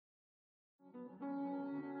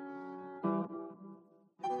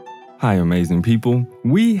Hi, amazing people.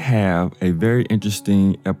 We have a very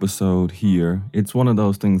interesting episode here. It's one of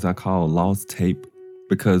those things I call lost tape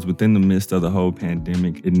because within the midst of the whole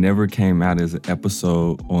pandemic, it never came out as an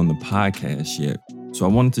episode on the podcast yet. So I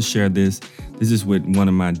wanted to share this. This is with one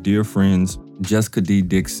of my dear friends, Jessica D.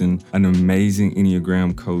 Dixon, an amazing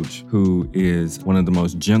Enneagram coach who is one of the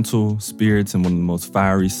most gentle spirits and one of the most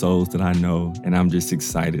fiery souls that I know. And I'm just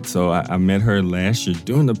excited. So I met her last year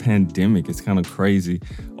during the pandemic. It's kind of crazy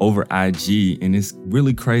over IG. And it's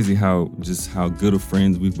really crazy how good of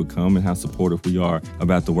friends we've become and how supportive we are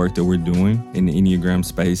about the work that we're doing in the Enneagram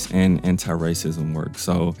space and anti-racism work.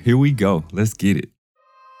 So here we go. Let's get it.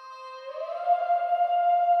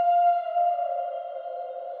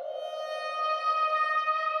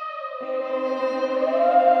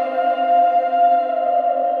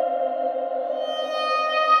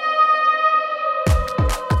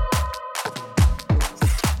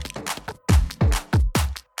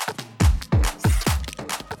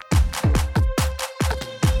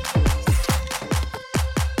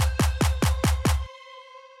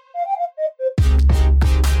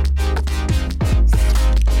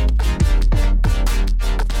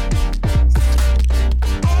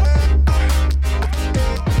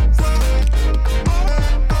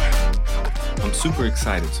 Super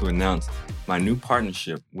excited to announce my new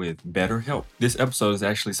partnership with BetterHelp. This episode is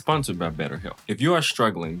actually sponsored by BetterHelp. If you are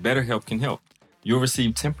struggling, BetterHelp can help. You'll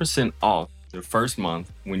receive 10% off the first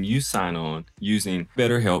month when you sign on using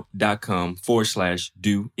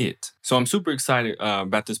betterhelp.com/do-it. So I'm super excited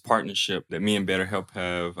about this partnership that me and BetterHelp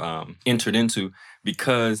have entered into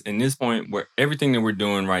because in this point where everything that we're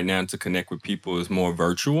doing right now to connect with people is more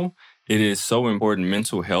virtual, it is so important,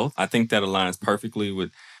 mental health. I think that aligns perfectly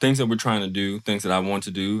with things that we're trying to do, things that I want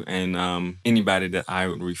to do, and anybody that I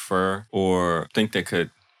would refer or think that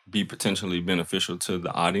could be potentially beneficial to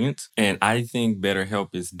the audience. And I think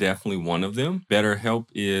BetterHelp is definitely one of them. BetterHelp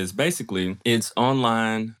is basically, it's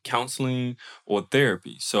online counseling or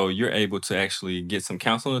therapy. So you're able to actually get some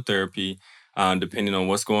counseling or therapy depending on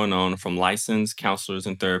what's going on from licensed counselors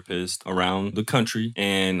and therapists around the country.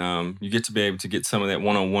 And you get to be able to get some of that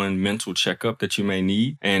one-on-one mental checkup that you may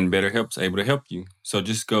need. And BetterHelp's able to help you. So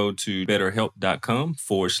just go to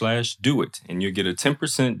betterhelp.com/do-it and you'll get a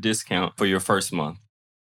 10% discount for your first month.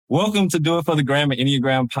 Welcome to Do It for the Gram and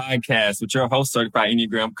Enneagram podcast with your host, certified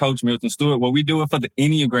Enneagram coach, Milton Stewart. Well, we do it for the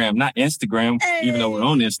Enneagram, not Instagram, even though we're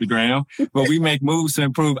on Instagram, but we make moves to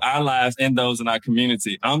improve our lives and those in our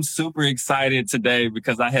community. I'm super excited today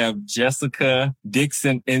because I have Jessica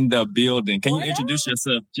Dixon in the building. Can you introduce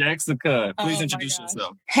yourself? Jessica, please introduce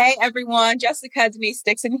yourself. Hey, everyone. Jessica Denise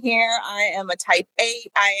Dixon here. I am a type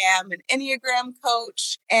 8. I am an Enneagram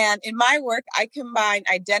coach. And in my work, I combine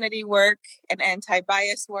identity work and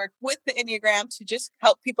anti-bias work with the Enneagram to just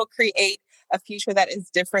help people create a future that is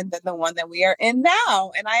different than the one that we are in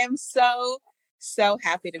now. And I am so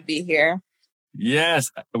happy to be here. Yes,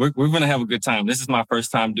 we're going to have a good time. This is my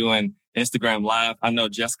first time doing Instagram Live. I know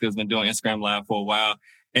Jessica's been doing Instagram Live for a while.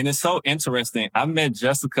 And it's so interesting. I met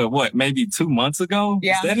Jessica, maybe 2 months ago?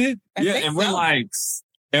 Yeah. Is that it?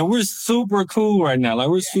 And we're super cool right now.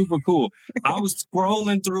 We're super cool. I was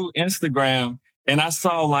scrolling through Instagram and I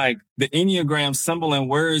saw the Enneagram symbol and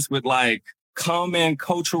words with common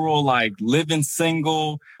cultural, living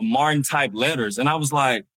single, Martin type letters. And I was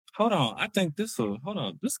like, hold on, I think this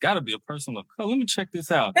gotta be a person of color. Let me check this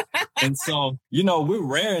out. And so, we're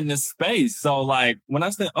rare in this space. So when I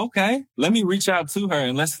said, okay, let me reach out to her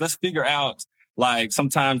and let's figure out some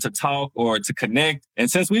time to talk or to connect. And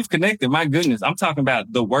since we've connected, my goodness, I'm talking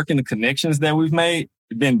about the work and the connections that we've made.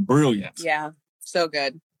 It's been brilliant. Yeah, so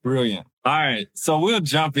good. Brilliant. All right. So we'll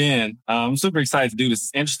jump in. I'm super excited to do this.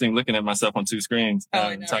 It's interesting looking at myself on two screens.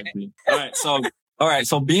 I know, to you. All right.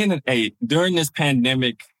 So being an 8 during this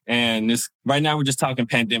pandemic and this right now, we're just talking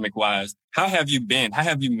pandemic wise. How have you been? How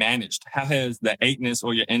have you managed? How has the 8ness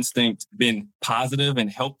or your instinct been positive and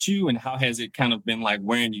helped you? And how has it kind of been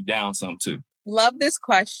wearing you down some too? Love this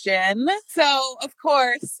question. So of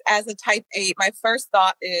course, as a type 8, my first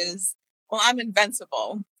thought is, well, I'm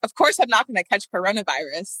invincible. Of course, I'm not going to catch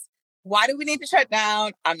coronavirus. Why do we need to shut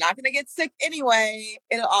down? I'm not going to get sick anyway.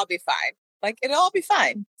 It'll all be fine. It'll all be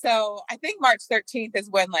fine. So I think March 13th is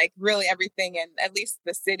when really everything in at least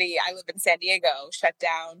the city, I live in San Diego, shut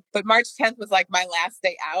down. But March 10th was my last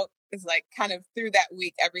day out. It's kind of through that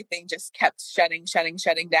week, everything just kept shutting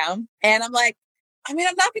down. And I'm I'm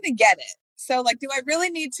not going to get it. So do I really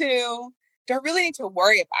need to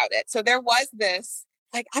worry about it? So there was this,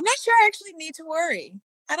 I'm not sure I actually need to worry.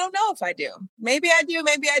 I don't know if I do. Maybe I do,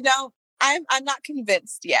 maybe I don't. I'm not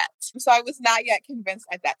convinced yet. So I was not yet convinced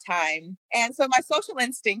at that time. And so my social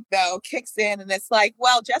instinct though kicks in and it's like,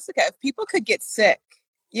 well, Jessica, if people could get sick,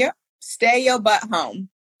 yep, stay your butt home.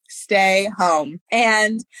 Stay home.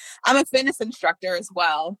 And I'm a fitness instructor as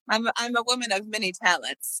well. I'm a woman of many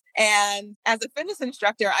talents. And as a fitness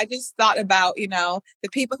instructor, I just thought about, the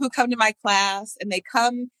people who come to my class and they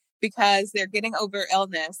come because they're getting over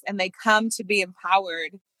illness and they come to be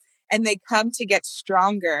empowered and they come to get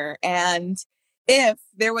stronger. And if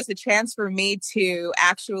there was a chance for me to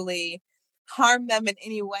actually harm them in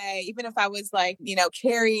any way, even if I was like,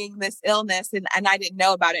 carrying this illness and I didn't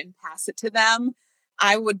know about it and pass it to them,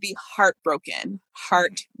 I would be heartbroken.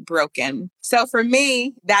 So for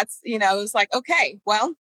me, that's, it was like, okay,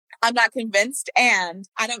 well, I'm not convinced and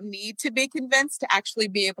I don't need to be convinced to actually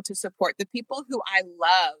be able to support the people who I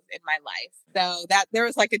love in my life. So that there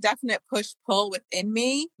was like a definite push pull within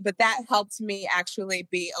me, but that helped me actually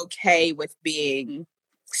be okay with being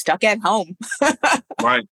stuck at home.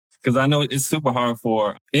 Right. Because I know it's super hard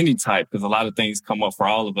for any type, because a lot of things come up for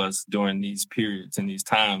all of us during these periods and these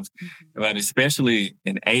times. Mm-hmm. But especially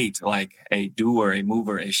an 8, like a doer, a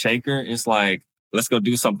mover, a shaker, it's like, let's go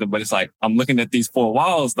do something. But it's like, I'm looking at these 4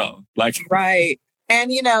 walls though. Like, right.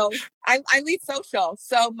 And, I lead social.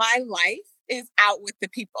 So my life is out with the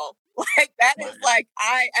people. Like that is like,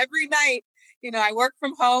 every night, I work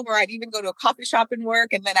from home or I'd even go to a coffee shop and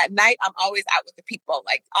work. And then at night, I'm always out with the people,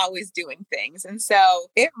 like always doing things. And so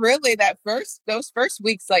it really, those first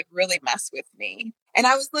weeks, like really messed with me. And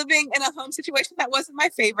I was living in a home situation that wasn't my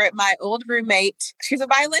favorite. My old roommate, she's a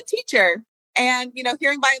violin teacher. And,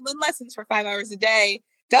 hearing violin lessons for 5 hours a day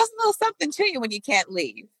does a little something to you when you can't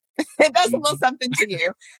leave. It does a little something to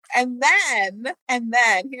you. And then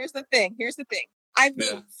here's the thing. I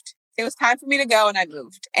moved. Yeah. It was time for me to go and I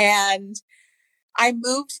moved. And I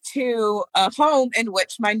moved to a home in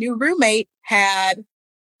which my new roommate had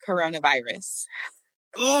coronavirus.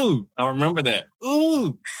 Ooh, I remember that.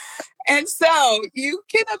 Ooh. And so you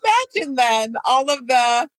can imagine then all of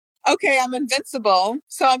the, okay, I'm invincible,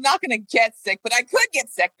 so I'm not going to get sick, but I could get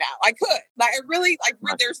sick now. I could. Like,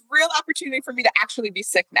 there's real opportunity for me to actually be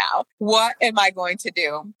sick now. What am I going to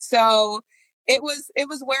do? So it was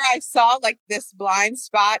where I saw like this blind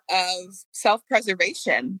spot of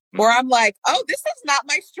self-preservation where I'm like, oh, this is not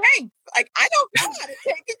my strength. Like, I don't know how to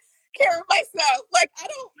take care of myself. Like, I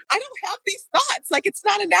don't have these thoughts. Like, it's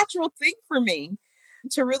not a natural thing for me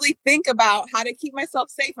to really think about how to keep myself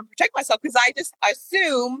safe and protect myself because I just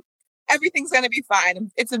assume everything's going to be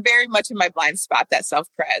fine. It's a very much in my blind spot, that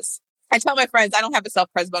self-pres. I tell my friends, I don't have a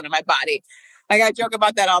self-pres bone in my body. Like, I joke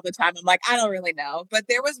about that all the time. I'm like, I don't really know. But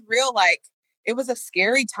there was real, like, it was a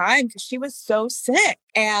scary time because she was so sick.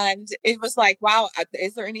 And it was like, wow,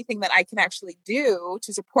 is there anything that I can actually do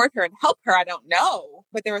to support her and help her? I don't know.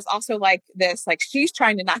 But there was also like this, like, she's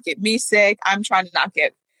trying to not get me sick. I'm trying to not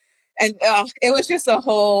get, and it was just a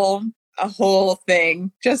whole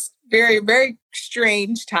thing. Just very, very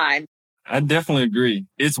strange time. I definitely agree.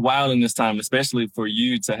 It's wild in this time, especially for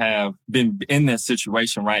you to have been in that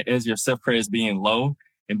situation, right? As your self-pres being low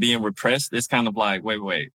and being repressed, it's kind of like,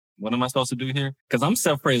 wait. What am I supposed to do here? Because I'm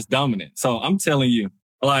self-pres dominant. So I'm telling you,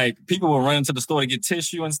 like, people will run into the store to get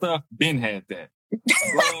tissue and stuff. Ben had that.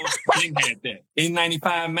 Ben had that.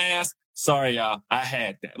 N95 mask. Sorry, y'all. I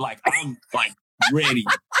had that. Like, I'm like ready.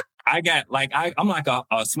 I got like, I'm like a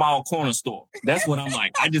small corner store. That's what I'm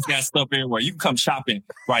like. I just got stuff everywhere. You can come shopping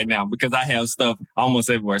right now because I have stuff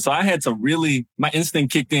almost everywhere. So I had to really, my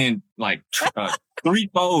instinct kicked in like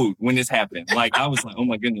threefold when this happened. Like, I was like, oh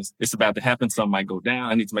my goodness, it's about to happen. Something might go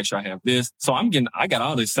down. I need to make sure I have this. So I got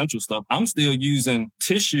all the essential stuff. I'm still using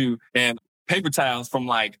tissue and paper towels from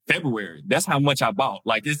like February. That's how much I bought.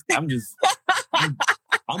 Like, I'm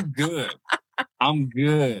good. I'm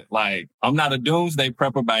good. Like, I'm not a doomsday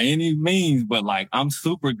prepper by any means, but like, I'm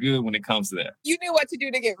super good when it comes to that. You knew what to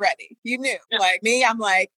do to get ready. You knew. Yeah. Like me, I'm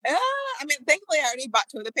like, thankfully I already bought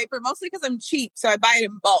toilet paper, mostly because I'm cheap. So I buy it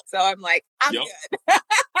in bulk. So I'm like, I'm good.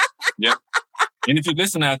 Yep. And if you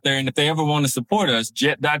listen out there and if they ever want to support us,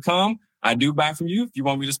 jet.com, I do buy from you. If you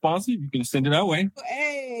want me to sponsor, you can send it our way.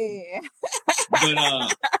 Hey.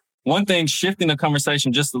 But one thing, shifting the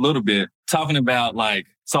conversation just a little bit, talking about like,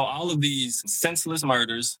 so all of these senseless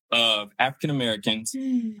murders of African Americans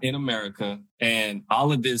in America and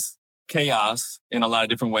all of this chaos in a lot of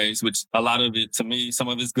different ways, which a lot of it, to me, some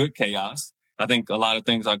of it's good chaos. I think a lot of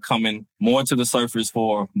things are coming more to the surface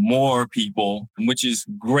for more people, which is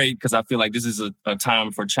great because I feel like this is a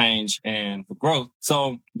time for change and for growth.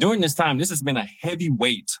 So during this time, this has been a heavy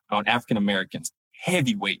weight on African Americans.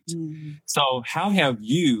 Heavyweight. So how have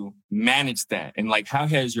you managed that? And like, how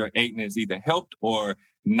has your 8ness either helped or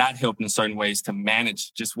not helped in certain ways to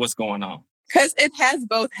manage just what's going on? Because it has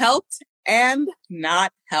both helped and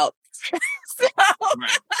not helped. so,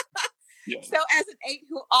 Right. Yeah. so as an 8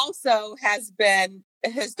 who also has done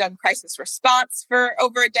crisis response for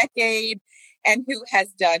over a decade and who has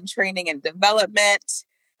done training and development,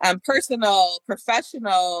 personal,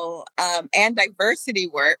 professional, and diversity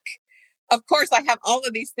work, of course, I have all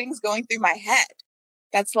of these things going through my head.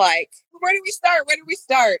 That's like, where do we start? Where do we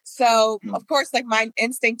start? So, of course, like my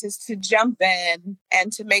instinct is to jump in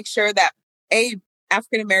and to make sure that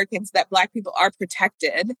African Americans, that Black people are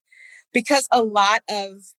protected, because a lot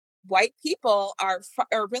of white people are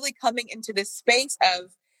really coming into this space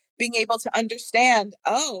of being able to understand,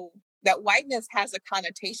 that whiteness has a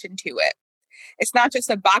connotation to it. It's not just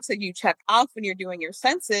a box that you check off when you're doing your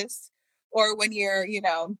census or when you're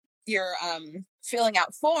filling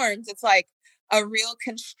out forms. It's like a real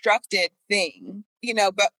constructed thing,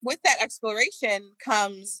 but with that exploration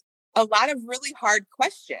comes a lot of really hard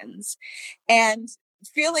questions and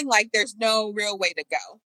feeling like there's no real way to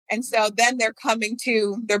go. And so then they're coming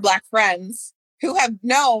to their Black friends who have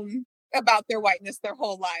known about their whiteness their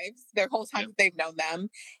whole lives, their whole time that they've known them.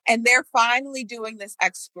 And they're finally doing this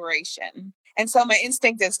exploration. And so my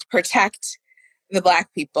instinct is to protect the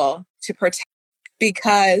Black people,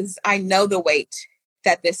 because I know the weight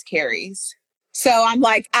that this carries. So I'm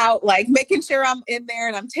like out, like making sure I'm in there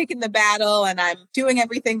and I'm taking the battle and I'm doing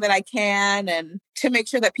everything that I can and to make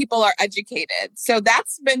sure that people are educated. So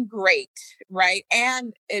that's been great, right?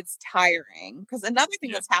 And it's tiring because another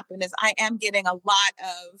thing that's happened is I am getting a lot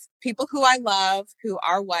of people who I love, who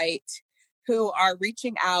are white, who are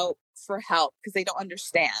reaching out for help because they don't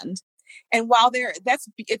understand. And while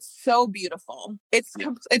it's so beautiful. It's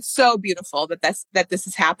so beautiful that this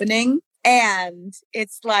is happening. And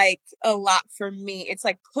it's like a lot for me. It's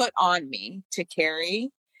like put on me to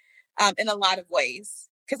carry in a lot of ways.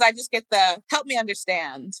 Because I just get the help me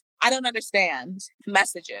understand. I don't understand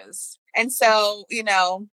messages. And so,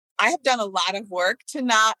 I have done a lot of work to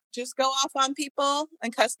not just go off on people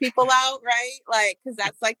and cuss people out, right? Like, because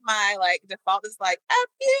that's like my default is like, F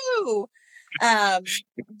you.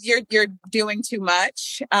 You're doing too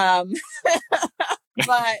much. But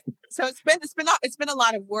so it's been a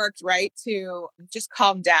lot of work, right? To just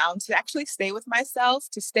calm down, to actually stay with myself,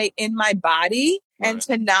 to stay in my body and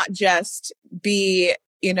to not just be,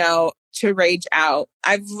 to rage out.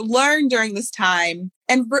 I've learned during this time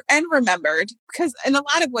and remembered, because in a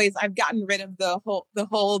lot of ways I've gotten rid of the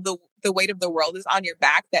weight of the world is on your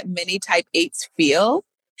back that many type 8s feel.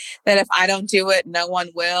 That if I don't do it, no one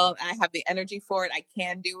will. I have the energy for it. I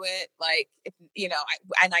can do it. Like,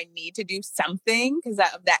 I need to do something because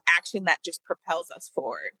that action that just propels us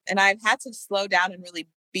forward. And I've had to slow down and really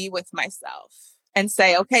be with myself and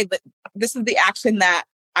say, okay, but this is the action that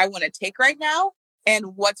I want to take right now.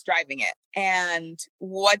 And what's driving it? And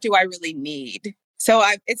what do I really need? So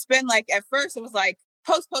it's been like, at first it was like,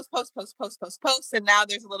 post. And now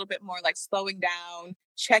there's a little bit more like slowing down,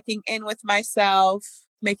 checking in with myself,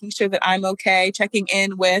 making sure that I'm okay, checking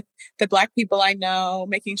in with the Black people I know,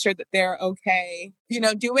 making sure that they're okay,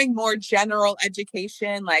 doing more general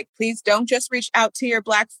education. Like, please don't just reach out to your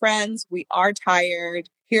Black friends. We are tired.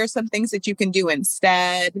 Here are some things that you can do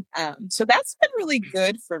instead. So that's been really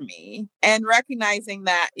good for me. And recognizing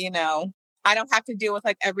that, I don't have to deal with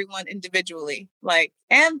like everyone individually,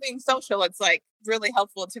 and being social. It's like really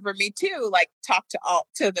helpful for me too, like talk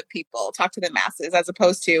to the people, talk to the masses, as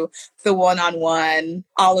opposed to the one-on-one,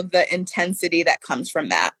 all of the intensity that comes from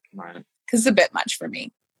that. Right. Because it's a bit much for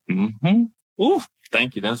me. Mm-hmm. Ooh,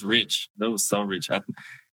 thank you. That's rich. That was so rich.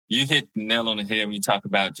 You hit the nail on the head when you talk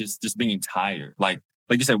about just being tired. Like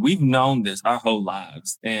you said, we've known this our whole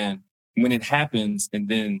lives. And when it happens and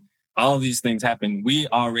then all of these things happen, we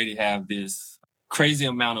already have this crazy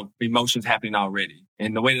amount of emotions happening already.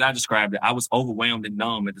 And the way that I described it, I was overwhelmed and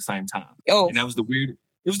numb at the same time. Oh, and that was it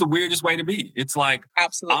was the weirdest way to be. It's like,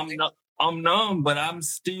 absolutely. I'm numb, but I'm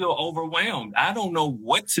still overwhelmed. I don't know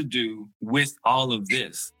what to do with all of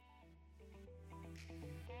this.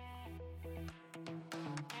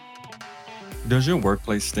 Does your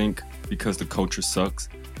workplace stink because the culture sucks?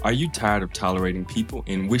 Are you tired of tolerating people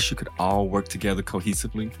and wish you could all work together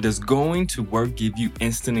cohesively? Does going to work give you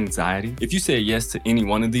instant anxiety? If you say yes to any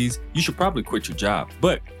one of these, you should probably quit your job.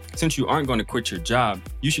 But Since you aren't going to quit your job,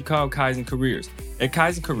 you should call Kaizen Careers. At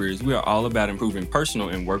Kaizen Careers, we are all about improving personal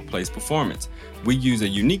and workplace performance. We use a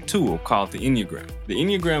unique tool called the Enneagram. The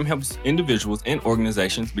Enneagram helps individuals and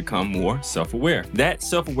organizations become more self-aware. That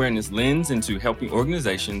self-awareness lends into helping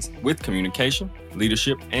organizations with communication,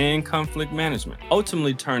 leadership, and conflict management,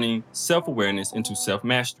 ultimately turning self-awareness into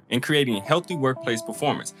self-mastery and creating healthy workplace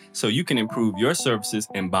performance so you can improve your services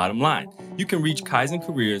and bottom line. You can reach Kaizen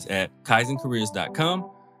Careers at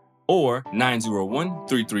kaizencareers.com or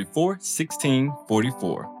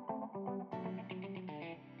 901-334-1644.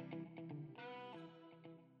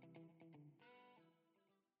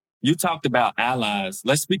 You talked about allies.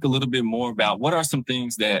 Let's speak a little bit more about what are some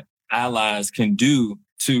things that allies can do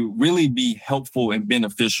to really be helpful and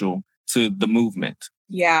beneficial to the movement.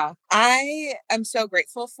 Yeah, I am so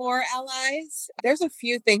grateful for allies. There's a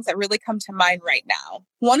few things that really come to mind right now.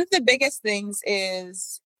 One of the biggest things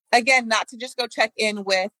is, again, not to just go check in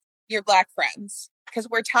with your Black friends because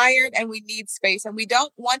we're tired and we need space and we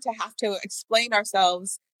don't want to have to explain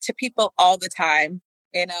ourselves to people all the time.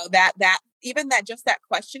 You know, that even that just that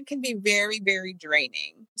question can be very, very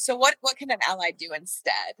draining. So what can an ally do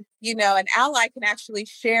instead? You know, an ally can actually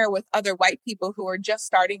share with other white people who are just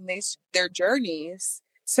starting their journeys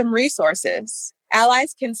some resources.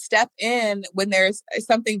 Allies can step in when there's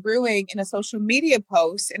something brewing in a social media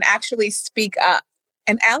post and actually speak up.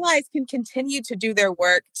 And allies can continue to do their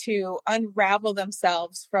work to unravel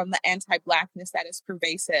themselves from the anti-Blackness that is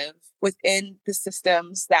pervasive within the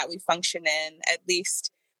systems that we function in, at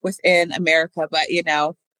least within America. But, you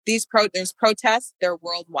know, there's protests, they're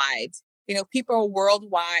worldwide. You know, people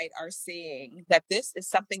worldwide are seeing that this is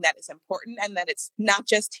something that is important and that it's not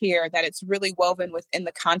just here, that it's really woven within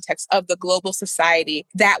the context of the global society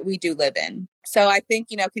that we do live in. So I think,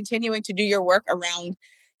 you know, continuing to do your work around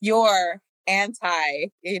your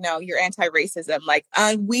your anti-racism, like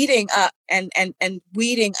weeding up and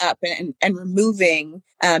weeding up and removing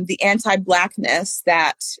the anti-Blackness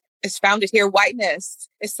that is founded here. Whiteness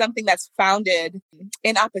is something that's founded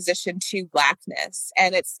in opposition to Blackness,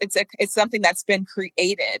 and it's something that's been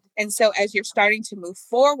created. And so, as you're starting to move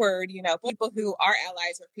forward, you know, people who are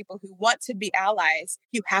allies or people who want to be allies,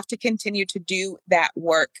 you have to continue to do that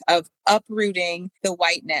work of uprooting the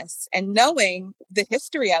whiteness and knowing the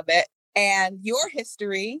history of it and your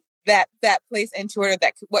history that plays into it, or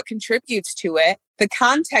that what contributes to it, the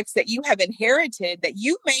context that you have inherited that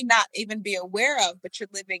you may not even be aware of, but you're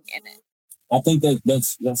living in it. I think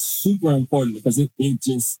that's super important because it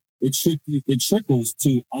trickles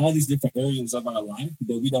to all these different areas of our life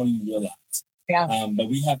that we don't even realize. Yeah. But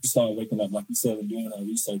we have to start waking up, like you said, and doing our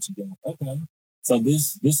research and going, okay, so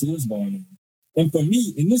this is going on. And for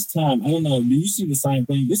me, in this time, I don't know, do you see the same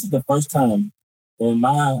thing? This is the first time in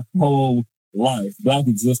my whole life, Black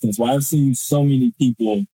existence, where I've seen so many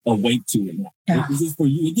people awake to it now. Yeah. Is this for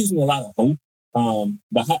you? It gives me a lot of hope.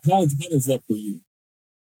 But how is that for you?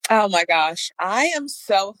 Oh my gosh, I am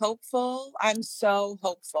so hopeful. I'm so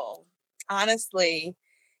hopeful. Honestly,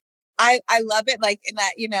 I love it. Like in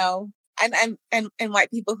that, you know, and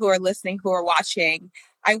white people who are listening, who are watching,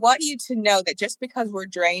 I want you to know that just because we're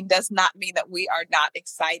drained does not mean that we are not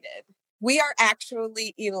excited. We are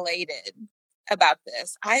actually elated about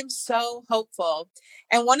this. I am so hopeful.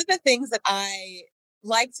 And one of the things that I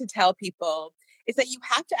like to tell people is that you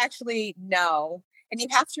have to actually know and you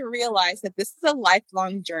have to realize that this is a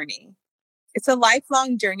lifelong journey. It's a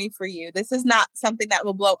lifelong journey for you. This is not something that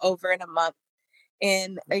will blow over in a month,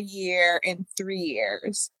 in a year, in 3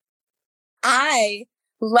 years. I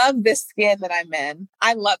love this skin that I'm in.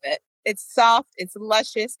 I love it. It's soft. It's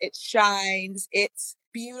luscious. It shines. It's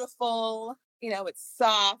beautiful. You know, it's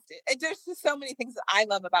soft. There's just so many things that I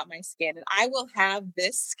love about my skin. And I will have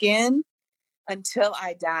this skin until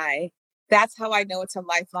I die. That's how I know it's a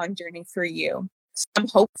lifelong journey for you. So I'm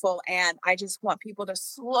hopeful, and I just want people to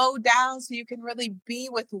slow down so you can really be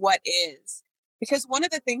with what is. Because one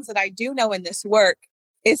of the things that I do know in this work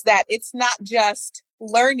is that it's not just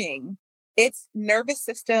learning, it's nervous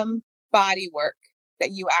system body work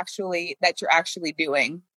that you're actually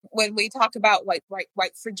doing. When we talk about white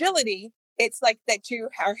fragility, it's like that you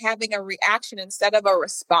are having a reaction instead of a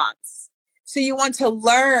response. So you want to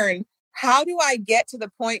learn, how do I get to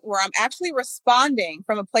the point where I'm actually responding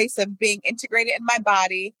from a place of being integrated in my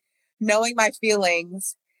body, knowing my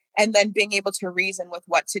feelings, and then being able to reason with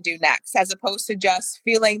what to do next, as opposed to just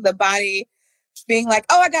feeling the body being like,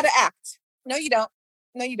 oh, I got to act. No, you don't.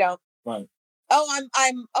 No, you don't. Right. Oh,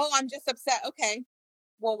 I'm just upset. Okay.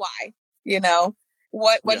 Well, why? You know,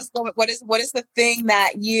 what is the thing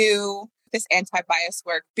that you this anti-bias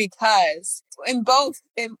work, because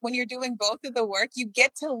when you're doing both of the work, you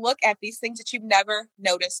get to look at these things that you've never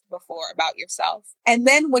noticed before about yourself. And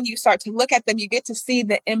then when you start to look at them, you get to see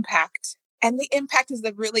the impact. And the impact is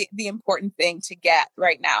the important thing to get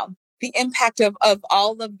right now. The impact of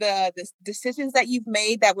all of the decisions that you've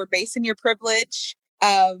made that were based in your privilege,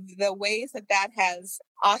 of the ways that has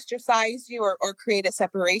ostracized you or created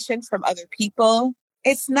separation from other people.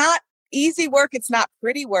 It's not easy work. It's not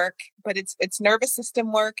pretty work, but it's nervous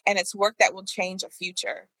system work, and it's work that will change a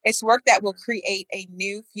future. It's work that will create a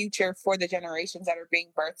new future for the generations that are being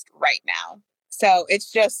birthed right now. So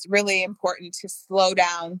it's just really important to slow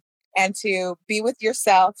down and to be with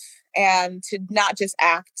yourself and to not just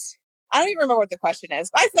act. I don't even remember what the question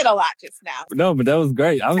is. I said a lot just now. No, but that was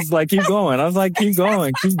great. I was like, keep going. I was like, keep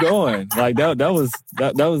going, keep going. Like that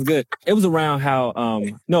was good. It was around how,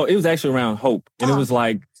 no, it was actually around hope. And it was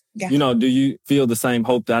like, you know, do you feel the same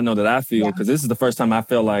hope that I know that I feel? Because this is the first time I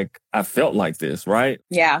felt like this, right?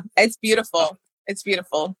 Yeah, it's beautiful. It's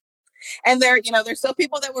beautiful. And there's still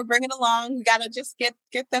people that we're bringing along. We got to just get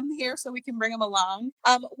them here so we can bring them along.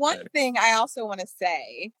 One thing I also want to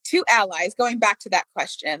say to allies, going back to that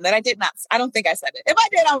question that I don't think I said it. If I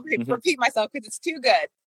did, I'll repeat myself because it's too good.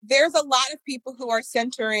 There's a lot of people who are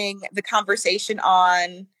centering the conversation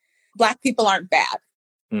on Black people aren't bad.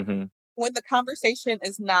 Mm-hmm. When the conversation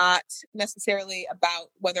is not necessarily about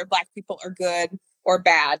whether Black people are good or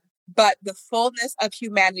bad, but the fullness of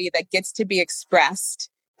humanity that gets to be expressed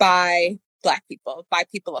by Black people, by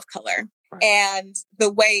people of color. Right. And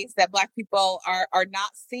the ways that Black people are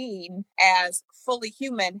not seen as fully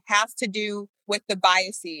human has to do with the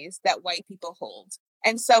biases that white people hold.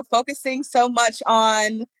 And so focusing so much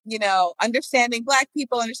on, understanding Black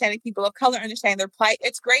people, understanding people of color, understanding their plight,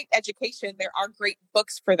 it's great education. There are great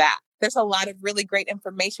books for that. There's a lot of really great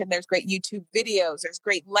information. There's great YouTube videos. There's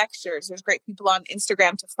great lectures. There's great people on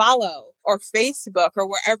Instagram to follow, or Facebook, or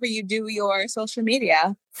wherever you do your social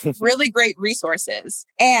media. Really great resources.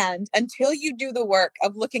 And until you do the work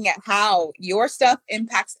of looking at how your stuff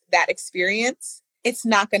impacts that experience, it's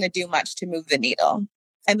not going to do much to move the needle.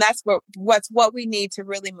 And that's what we need to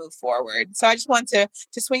really move forward. So I just want to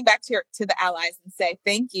swing back to the allies and say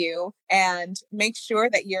thank you, and make sure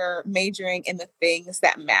that you're majoring in the things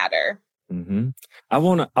that matter. Mm-hmm. I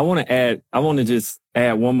want to just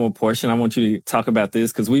add one more portion. I want you to talk about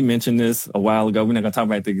this because we mentioned this a while ago. We're not going to talk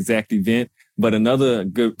about the exact event, but another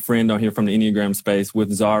good friend on here from the Enneagram space with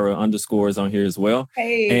Zara _ on here as well.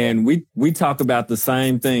 Hey. And we talk about the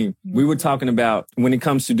same thing. Mm-hmm. We were talking about when it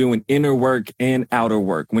comes to doing inner work and outer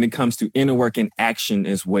work, when it comes to inner work and action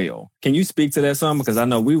as well. Can you speak to that some? Because I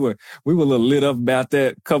know we were a little lit up about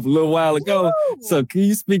that a little while ago. Woo! So can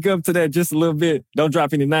you speak up to that just a little bit? Don't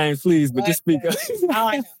drop any names, please, but just speak up. Oh,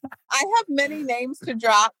 I know. I have many names to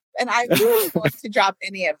drop, and I don't want to drop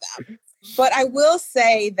any of them. But I will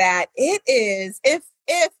say that it is, if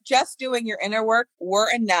just doing your inner work were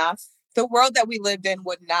enough, the world that we lived in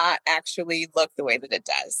would not actually look the way that it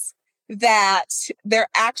does. That there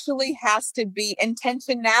actually has to be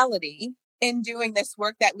intentionality in doing this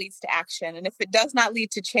work that leads to action. And if it does not lead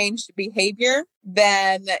to changed behavior,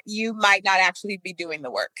 then you might not actually be doing the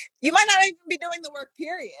work. You might not even be doing the work,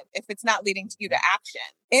 period, if it's not leading you to action.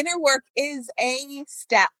 Inner work is a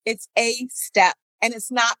step. It's a step. And it's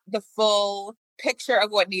not the full picture of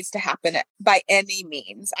what needs to happen by any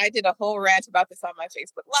means. I did a whole rant about this on my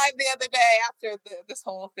Facebook Live the other day after this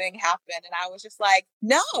whole thing happened. And I was just like,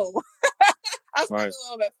 no. I was a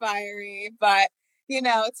little bit fiery, but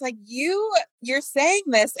it's like you're saying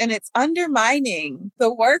this and it's undermining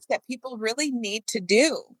the work that people really need to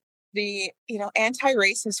do. The,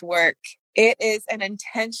 anti-racist work, it is an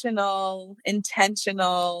intentional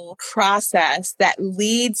process that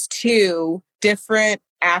leads to different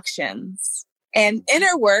actions. And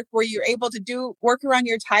inner work, where you're able to do work around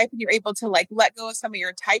your type and you're able to let go of some of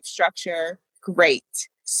your type structure, great.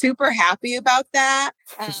 Super happy about that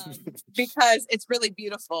because it's really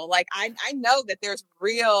beautiful. I know that there's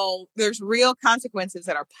real consequences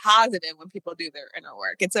that are positive when people do their inner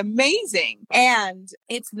work. It's amazing. And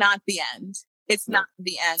it's not the end. It's not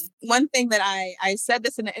the end. One thing that I said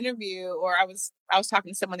this in an interview, or I was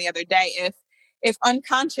talking to someone the other day, if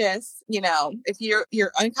unconscious, if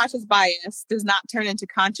your unconscious bias does not turn into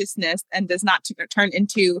consciousness and does not turn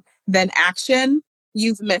into then action,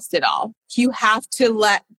 you've missed it all. You have to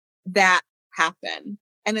let that happen.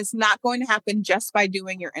 And it's not going to happen just by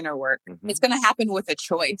doing your inner work. Mm-hmm. It's going to happen with a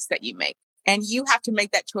choice that you make. And you have to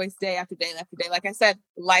make that choice day after day after day. Like I said,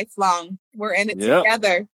 lifelong. We're in it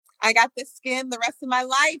together. I got this skin the rest of my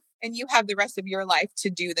life, and you have the rest of your life to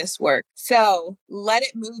do this work. So let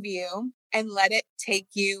it move you and let it take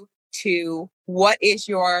you to what is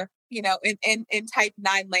your, in type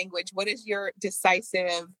 9 language, what is your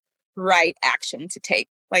decisive right action to take?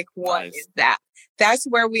 Like, what is that? That's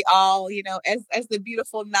where we all, as the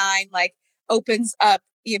beautiful 9, like opens up,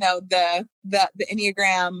 the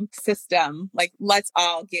Enneagram system, like let's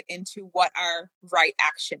all get into what our right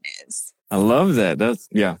action is. I love that.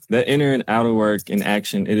 That inner and outer work and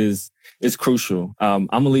action. It's crucial. I'm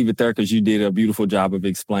gonna leave it there because you did a beautiful job of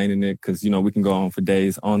explaining it. Because we can go on for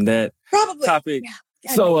days on that topic.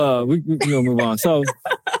 Yeah. So we're gonna move on. So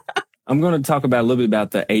I'm gonna talk about a little bit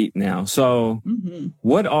about the 8 now. So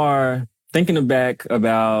thinking back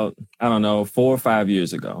about 4 or 5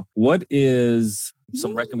 years ago, what is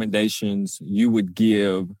some recommendations you would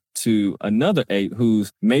give to another 8 who's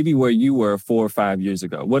maybe where you were 4 or 5 years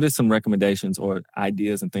ago? What are some recommendations or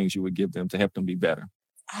ideas and things you would give them to help them be better?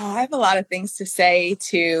 I have a lot of things to say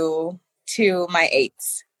to my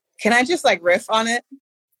 8s. Can I just riff on it?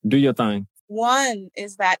 Do your thing. One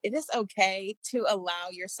is that it is okay to allow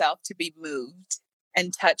yourself to be moved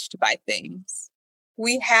and touched by things.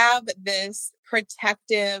 We have this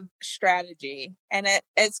protective strategy and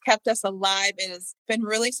it's kept us alive. It has been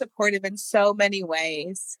really supportive in so many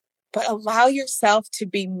ways. But allow yourself to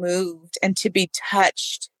be moved and to be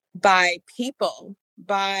touched by people,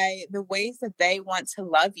 by the ways that they want to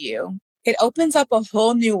love you. It opens up a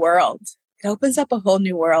whole new world.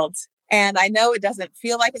 And I know it doesn't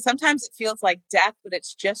feel like it. Sometimes it feels like death, but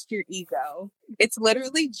it's just your ego. It's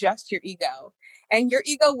literally just your ego. And your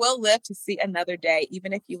ego will live to see another day,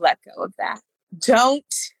 even if you let go of that.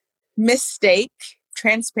 Don't mistake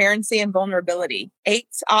transparency and vulnerability.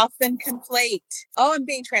 8s often conflate. Oh, I'm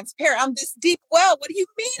being transparent. I'm this deep well. What do you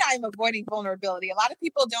mean I'm avoiding vulnerability? A lot of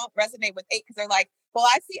people don't resonate with 8 because they're like, well,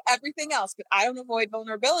 I see everything else, but I don't avoid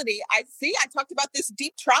vulnerability. I talked about this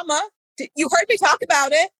deep trauma. You heard me talk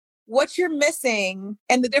about it. What you're missing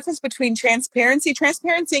and the difference between transparency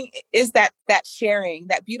is that sharing,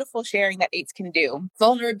 that beautiful sharing that 8s can do.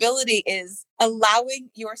 Vulnerability is allowing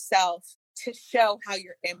yourself to show how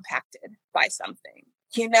you're impacted by something.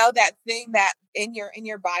 That thing that in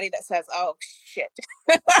your body that says, oh shit.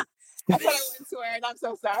 I thought I wouldn't swear and I'm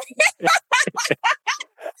so sorry.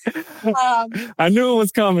 I knew it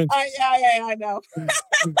was coming. Yeah, I know.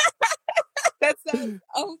 That says,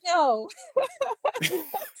 oh no.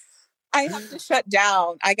 I have to shut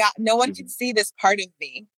down. No one can see this part of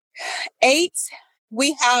me. 8s,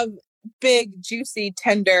 we have big, juicy,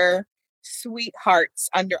 tender, sweet hearts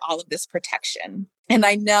under all of this protection. And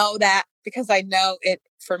I know that because I know it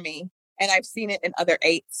for me and I've seen it in other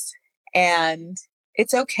 8s. And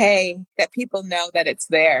it's okay that people know that it's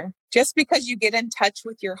there. Just because you get in touch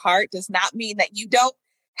with your heart does not mean that you don't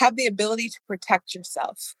have the ability to protect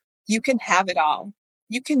yourself. You can have it all.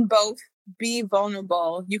 You can both be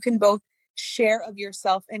vulnerable. You can both share of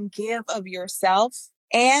yourself and give of yourself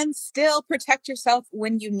and still protect yourself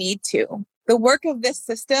when you need to. The work of this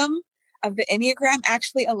system of the Enneagram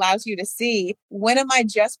actually allows you to see, when am I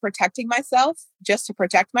just protecting myself just to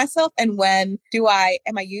protect myself? And when am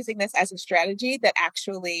I using this as a strategy that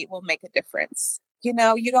actually will make a difference? You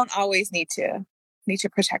don't always need to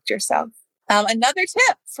protect yourself. Another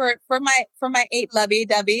tip for my 8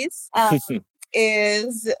 lovey-dovey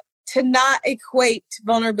is to not equate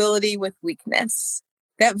vulnerability with weakness.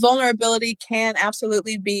 That vulnerability can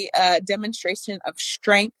absolutely be a demonstration of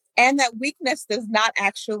strength, and that weakness does not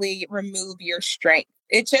actually remove your strength.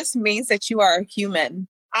 It just means that you are a human.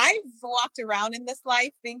 I've walked around in this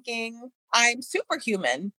life thinking I'm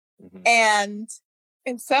superhuman. Mm-hmm. And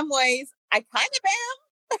in some ways, I kind of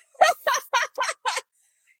am.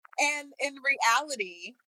 And in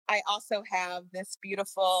reality, I also have this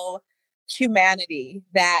beautiful humanity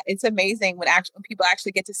that it's amazing when people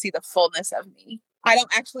actually get to see the fullness of me. I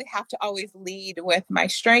don't actually have to always lead with my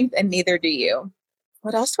strength, and neither do you.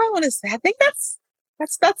 What else do I want to say? I think that's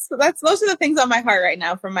those are the things on my heart right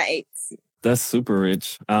now from my 8s. That's super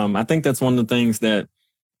rich. I think that's one of the things that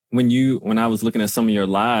when I was looking at some of your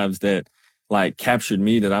lives that captured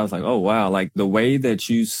me, that I was like, oh wow, the way that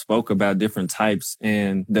you spoke about different types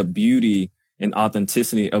and the beauty and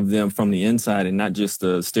authenticity of them from the inside, and not just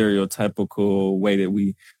the stereotypical way that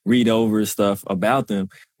we read over stuff about them,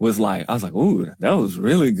 was I was like, ooh, that was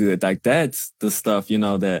really good. That's the stuff,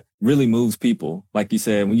 that really moves people. Like you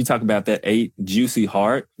said, when you talk about that 8 juicy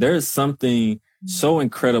heart, there is something so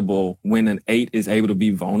incredible when an 8 is able to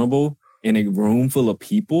be vulnerable in a room full of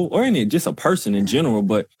people, or in just a person in general,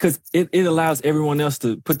 but because it allows everyone else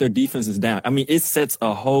to put their defenses down. I mean, it sets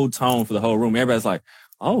a whole tone for the whole room. Everybody's like,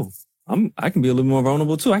 oh, I can be a little more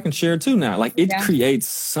vulnerable too. I can share too now. Like it creates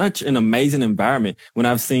such an amazing environment when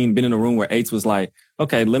I've been in a room where eights was like,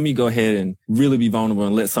 okay, let me go ahead and really be vulnerable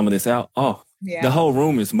and let some of this out. Oh, the whole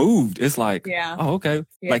room is moved. It's like, oh, okay.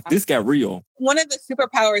 Like this got real. One of the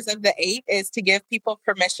superpowers of the 8 is to give people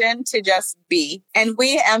permission to just be. And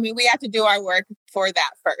we have to do our work for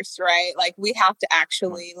that first, right? Like we have to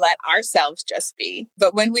actually let ourselves just be.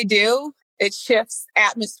 But when we do, it shifts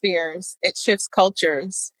atmospheres. It shifts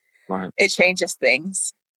cultures. Right. It changes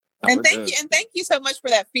things. And thank you so much for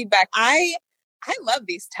that feedback. I love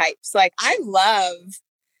these types. Like I love,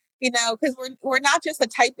 because we're not just a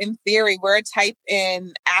type in theory, we're a type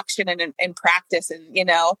in action and in practice. And,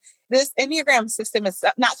 this Enneagram system is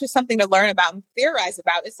not just something to learn about and theorize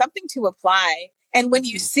about, it's something to apply. And when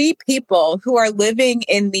you see people who are living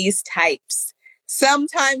in these types,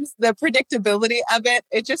 sometimes the predictability of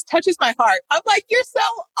it just touches my heart. I'm like, you're so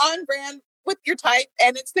on brand with your type,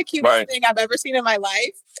 and it's the cutest thing I've ever seen in my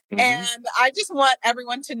life. Mm-hmm. And I just want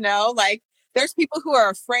everyone to know, like, there's people who are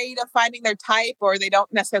afraid of finding their type, or they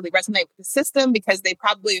don't necessarily resonate with the system because they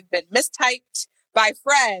probably have been mistyped by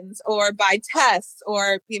friends or by tests,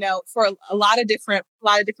 or, for a lot of different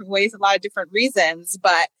ways, a lot of different reasons.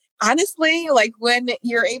 But honestly, like when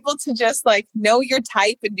you're able to just like know your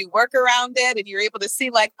type and do work around it, and you're able to see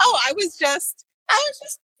like, oh, I was just,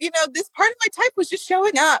 this part of my type was just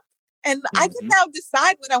showing up, and I can now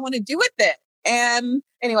decide what I want to do with it. And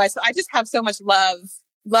anyway, so I just have so much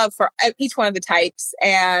love for each one of the types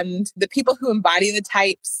and the people who embody the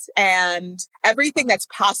types and everything that's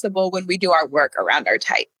possible when we do our work around our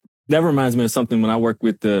type. That reminds me of something when I work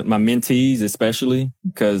with my mentees, especially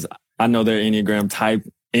because I know their Enneagram type,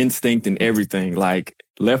 instinct and everything, like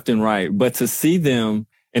left and right. But to see them,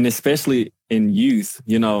 and especially in youth,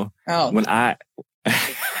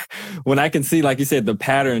 when I can see, like you said, the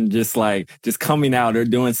pattern just coming out or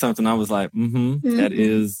doing something, I was like, that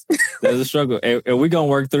is a struggle. And we're going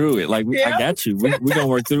to work through it. Like, I got you. We're going to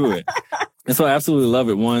work through it. And so I absolutely love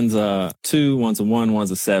it. One's a 2, one's a 1, one's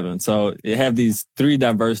a 7. So you have these 3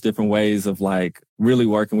 diverse different ways of like really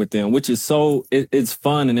working with them, which is it's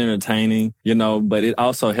fun and entertaining, but it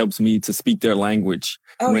also helps me to speak their language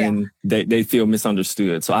when they feel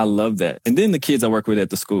misunderstood. So I love that. And then the kids I work with at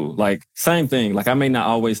the school, like same thing. Like I may not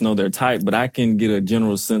always know their type, but I can get a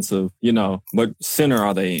general sense of, what center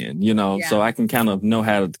are they in, so I can kind of know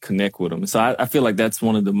how to connect with them. So I feel like that's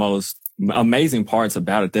one of the most amazing parts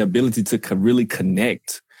about it, the ability to really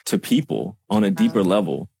connect to people on a deeper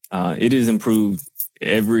level. It has improved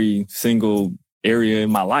every single area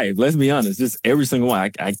in my life. Let's be honest, just every single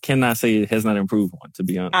one. I cannot say it has not improved one, to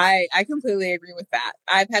be honest. I completely agree with that.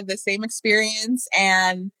 I've had the same experience,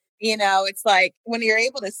 and it's like when you're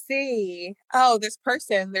able to see, oh, this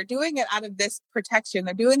person, they're doing it out of this protection.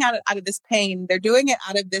 They're doing it out of this pain. They're doing it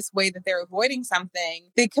out of this way that they're avoiding something.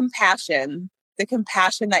 The compassion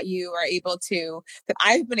that you are that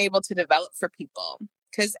I've been able to develop for people.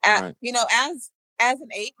 Because, as an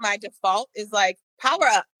 8, my default is like, power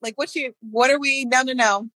up. Like, what are we?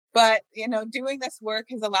 No. But, doing this work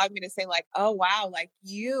has allowed me to say like, oh, wow, like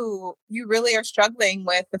you really are struggling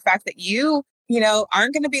with the fact that you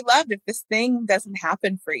aren't going to be loved if this thing doesn't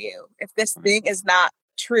happen for you, if this thing is not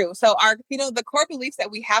true. So the core beliefs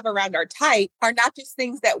that we have around our type are not just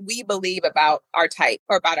things that we believe about our type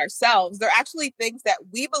or about ourselves. They're actually things that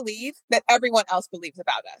we believe that everyone else believes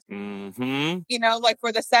about us. Mm-hmm. Like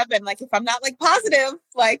for the 7, like if I'm not like positive,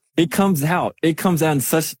 like it comes out in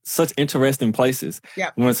such interesting places.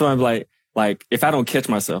 Yeah. When someone's like if I don't catch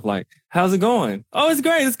myself, like, how's it going? Oh, it's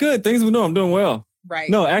great. It's good. Things we know. I'm doing well.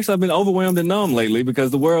 Right. No, actually, I've been overwhelmed and numb lately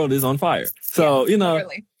because the world is on fire. So,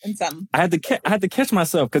 literally, in some. I had to catch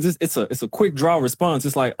myself because it's a quick draw response.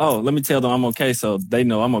 It's like, oh, let me tell them I'm okay, so they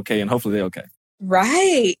know I'm okay, and hopefully they're okay.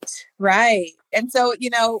 Right. And so,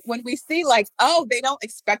 when we see like, oh, they don't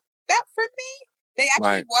expect that from me, they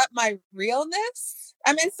actually want my realness.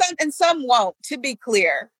 I mean, some won't. To be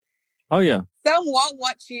clear. Oh yeah. Some won't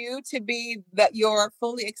want you to be your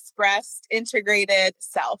fully expressed, integrated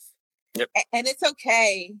self. Yep. And it's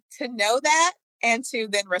okay to know that and to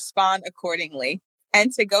then respond accordingly,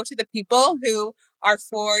 and to go to the people who are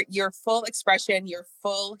for your full expression, your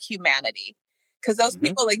full humanity, because those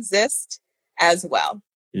people exist as well.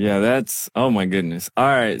 Yeah, oh my goodness. All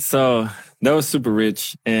right. So that was super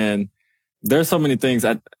rich. And there's so many things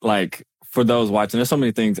for those watching, there's so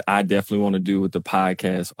many things I definitely want to do with the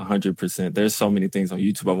podcast 100%. There's so many things on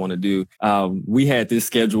YouTube I want to do. We had this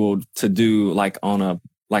scheduled to do like on a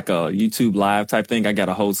like a YouTube live type thing. I got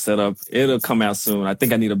a whole setup. It'll come out soon. I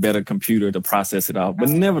think I need a better computer to process it all. But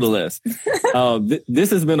nevertheless, this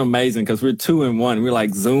has been amazing because we're 2 in 1. We're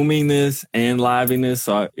like Zooming this and living this.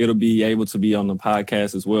 So it'll be able to be on the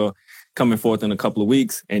podcast as well, coming forth in a couple of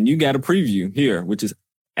weeks. And you got a preview here, which is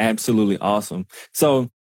absolutely awesome. So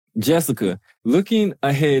Jessica, looking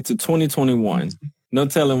ahead to 2021, no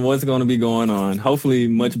telling what's going to be going on. Hopefully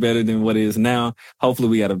much better than what it is now. Hopefully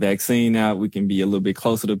we got a vaccine out. We can be a little bit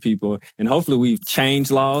closer to people. And hopefully we've changed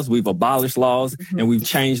laws. We've abolished laws and we've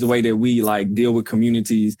changed the way that we like deal with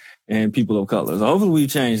communities and people of color. So hopefully we've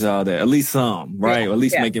changed all that, at least some, right? Or at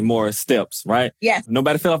least making more steps, right? Yes.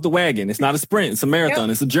 Nobody fell off the wagon. It's not a sprint. It's a marathon.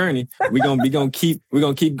 It's a journey. We're going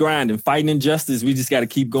to keep grinding, fighting injustice. We just got to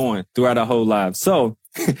keep going throughout our whole lives. So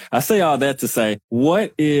I say all that to say,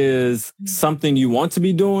 what is something you want to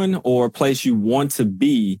be doing or a place you want to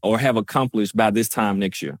be or have accomplished by this time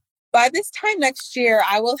next year? By this time next year,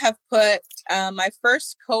 I will have put my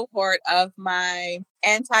first cohort of my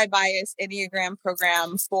anti-bias Enneagram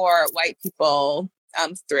program for white people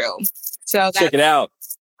through. So check it out.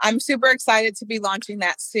 I'm super excited to be launching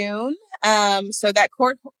that soon. So that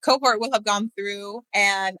cohort will have gone through,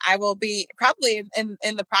 and I will be probably in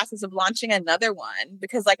the process of launching another one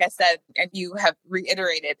because, like I said, and you have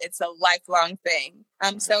reiterated, it's a lifelong thing.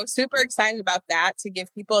 So super excited about that, to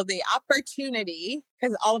give people the opportunity,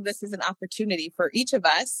 because all of this is an opportunity for each of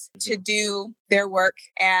us to do their work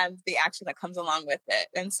and the action that comes along with it.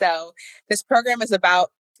 And so this program is about,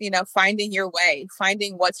 finding your way,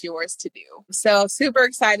 finding what's yours to do. So super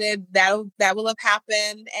excited that will have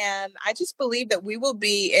happened. And I just believe that we will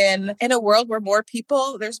be in a world where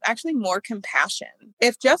there's actually more compassion.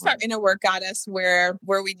 If just our inner work got us where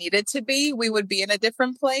we needed to be, we would be in a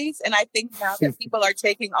different place. And I think now that people are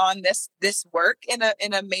taking on this work in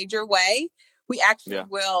a major way, we actually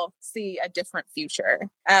will see a different future.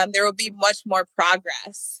 There will be much more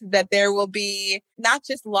progress, that there will be not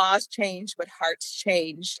just laws changed, but hearts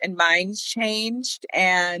changed and minds changed,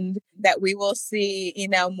 and that we will see,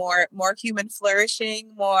 more human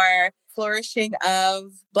flourishing, more flourishing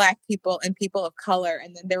of Black people and people of color.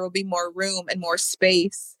 And then there will be more room and more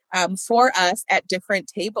space for us at different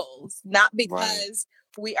tables, not because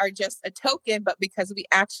we are just a token, but because we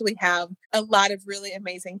actually have a lot of really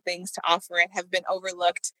amazing things to offer and have been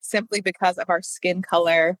overlooked simply because of our skin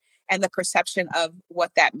color and the perception of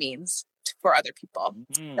what that means for other people.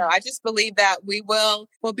 So I just believe that we'll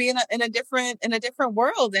be in a different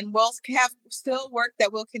world, and we'll have still work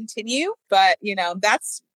that will continue. But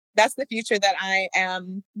that's the future that I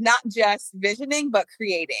am not just visioning, but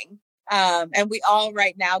creating. And we all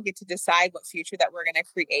right now get to decide what future that we're going to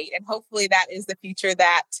create. And hopefully that is the future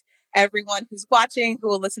that everyone who's watching, who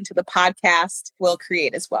will listen to the podcast, will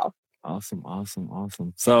create as well. Awesome.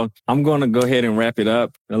 So I'm going to go ahead and wrap it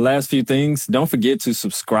up. The last few things, don't forget to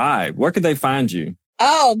subscribe. Where could they find you?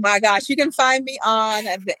 Oh my gosh. You can find me on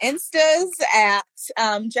the Instas at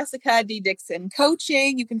Jessica D. Dixon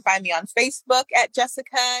Coaching. You can find me on Facebook at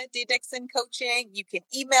Jessica D. Dixon Coaching. You can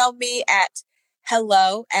email me at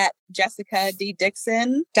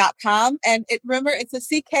hello@jessicadixon.com. And remember, it's a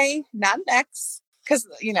CK, not an X, because,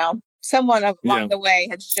 someone along the way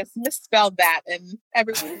has just misspelled that and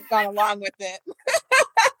everyone's gone along with it.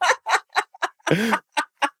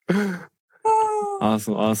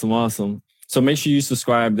 Awesome. So make sure you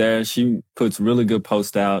subscribe there. She puts really good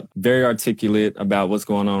posts out, very articulate about what's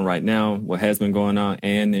going on right now, what has been going on,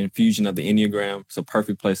 and the infusion of the Enneagram. It's a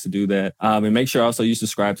perfect place to do that. And make sure also you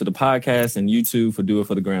subscribe to the podcast and YouTube for Do It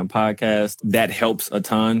for the Gram podcast. That helps a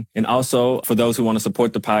ton. And also for those who want to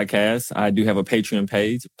support the podcast, I do have a Patreon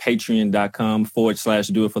page,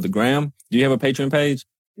 patreon.com/Do It for the Gram. Do you have a Patreon page?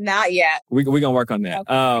 Not yet. We're going to work on that.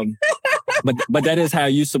 Okay. But that is how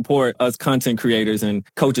you support us content creators and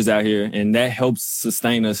coaches out here. And that helps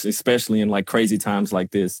sustain us, especially in like crazy times like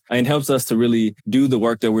this. And helps us to really do the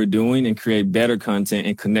work that we're doing and create better content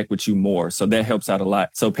and connect with you more. So that helps out a lot.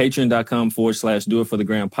 So patreon.com/Do It for the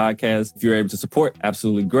Gram podcast. If you're able to support,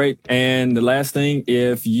 absolutely great. And the last thing,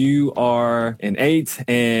 if you are an 8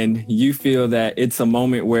 and you feel that it's a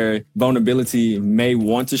moment where vulnerability may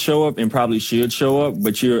want to show up and probably should show up,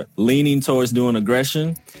 but you're leaning towards doing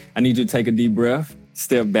aggression, I need you to take a deep breath,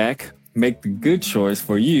 step back, make the good choice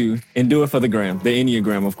for you, and do it for the gram, the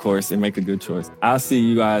Enneagram, of course, and make a good choice. I'll see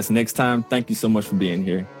you guys next time. Thank you so much for being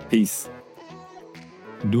here. Peace.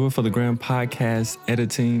 Do It for the Gram podcast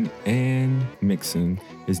editing and mixing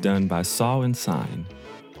is done by Saw and Sign.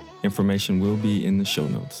 Information will be in the show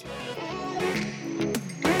notes.